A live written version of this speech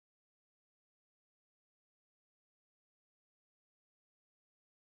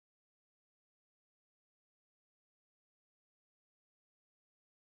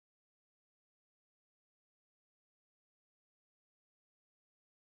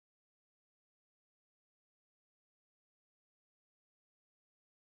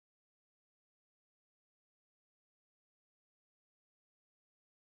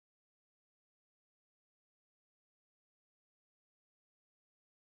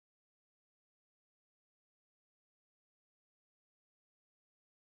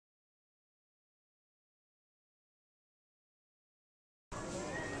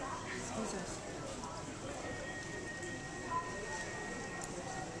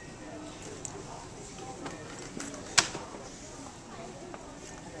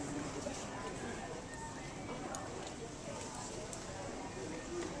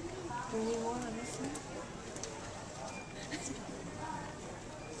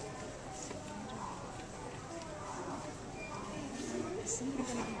Isn't he going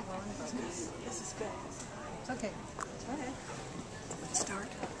to be blown by this? This is good. It's okay. Go ahead. Let's start.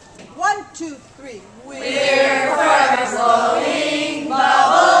 1, 2, 3. We're forever blowing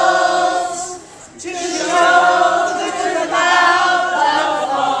bubbles to show the truth about the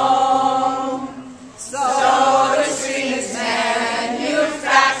foam. SodaStream is manufactured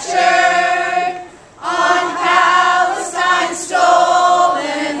on Palestine's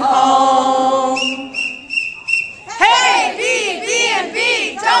stolen home. Hey, BB&B,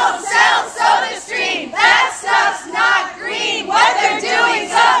 don't sell SodaStream. That stuff's not green. What they're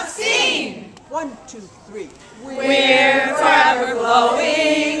doing's obscene. 1, 2, 3. We're forever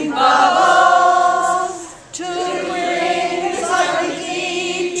blowing bubbles to bring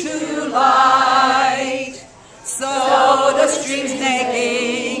certainty to light. SodaStream's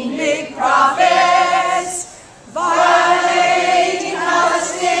making big profits, violating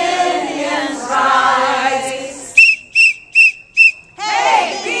Palestinians' rights.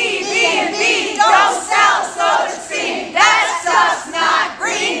 Hey, BB&B, don't sell SodaStream. That stuff's not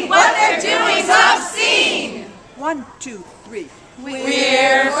green. What they're doing's obscene. 1, 2, 3.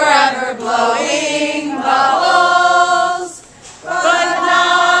 We're forever blowing bubbles, but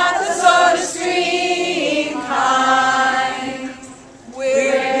not the SodaStream kind.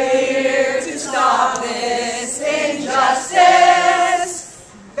 We're here to stop this injustice.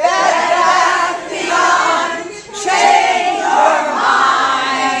 Back beyond, change your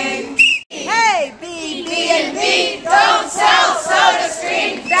mind. Hey, BB&B, don't sell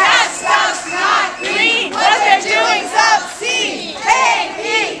SodaStream. That stuff's not green. What they're doing's obscene. Hey,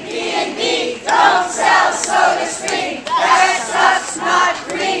 BB&B, don't sell SodaStream. That stuff's not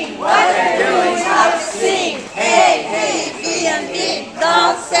green. What they're doing's obscene. Hey, BB&B,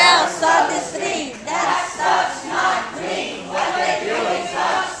 don't sell SodaStream. That stuff's not green. What they're doing's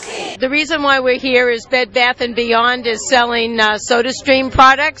obscene. The reason why we're here is Bed Bath & Beyond is selling SodaStream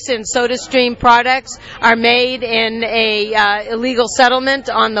products, and SodaStream products are made in a illegal settlement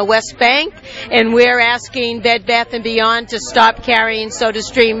on the West Bank, and we're asking Bed Bath & Beyond to stop carrying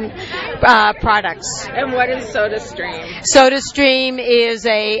SodaStream products. And what is SodaStream? SodaStream is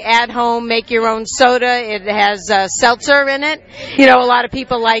a at-home make-your-own soda. It has seltzer in it. You know, a lot of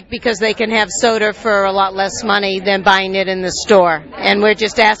people like because they can have soda for a lot less money than buying it in the store. And we're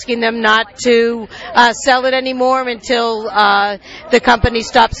just asking them not to sell it anymore until the company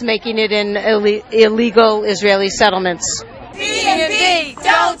stops making it in illegal Israeli settlements. BB&B,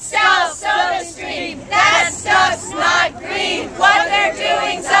 don't sell SodaStream. That stuff's not green. What they're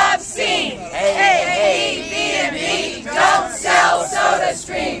doing's obscene. Hey, BB&B, don't sell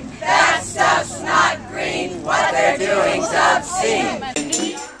SodaStream. That stuff's not green. What they're doing's obscene.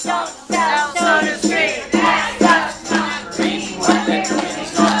 Don't sell SodaStream. That stuff's not green. What they're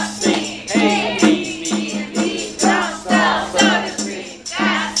doing's obscene. Hey, BB&B, don't sell SodaStream.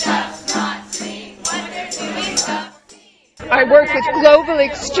 That stuff's not green. What they're doing's obscene. I work with Global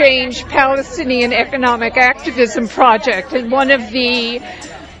Exchange Palestinian Economic Activism Project, and one of the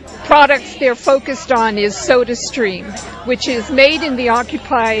products they're focused on is SodaStream, which is made in the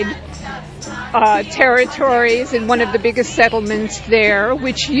occupied territories in one of the biggest settlements there,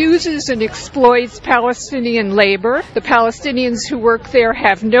 which uses and exploits Palestinian labor. The Palestinians who work there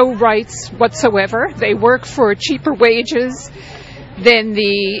have no rights whatsoever. They work for cheaper wages than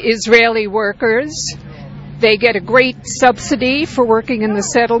the Israeli workers. They get a great subsidy for working in the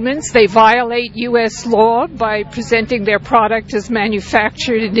settlements. They violate U.S. law by presenting their product as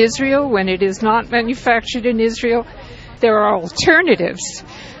manufactured in Israel when it is not manufactured in Israel. There are alternatives.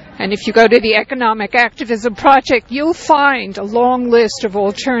 And if you go to the Economic Activism Project, you'll find a long list of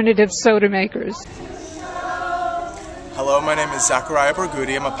alternative soda makers. Hello, my name is Zachariah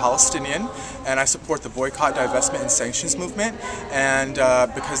Barghouti. I'm a Palestinian, and I support the boycott, divestment, and sanctions movement. And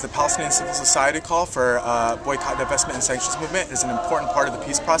because the Palestinian civil society call for boycott, divestment, and sanctions movement is an important part of the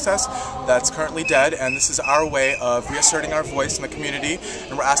peace process that's currently dead, and this is our way of reasserting our voice in the community.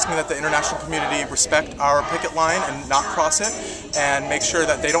 And we're asking that the international community respect our picket line and not cross it, and make sure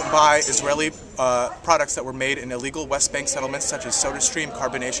that they don't buy Israeli products that were made in illegal West Bank settlements, such as SodaStream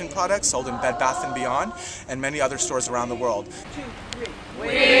carbonation products sold in Bed Bath & Beyond and many other stores around the world. 2, 3.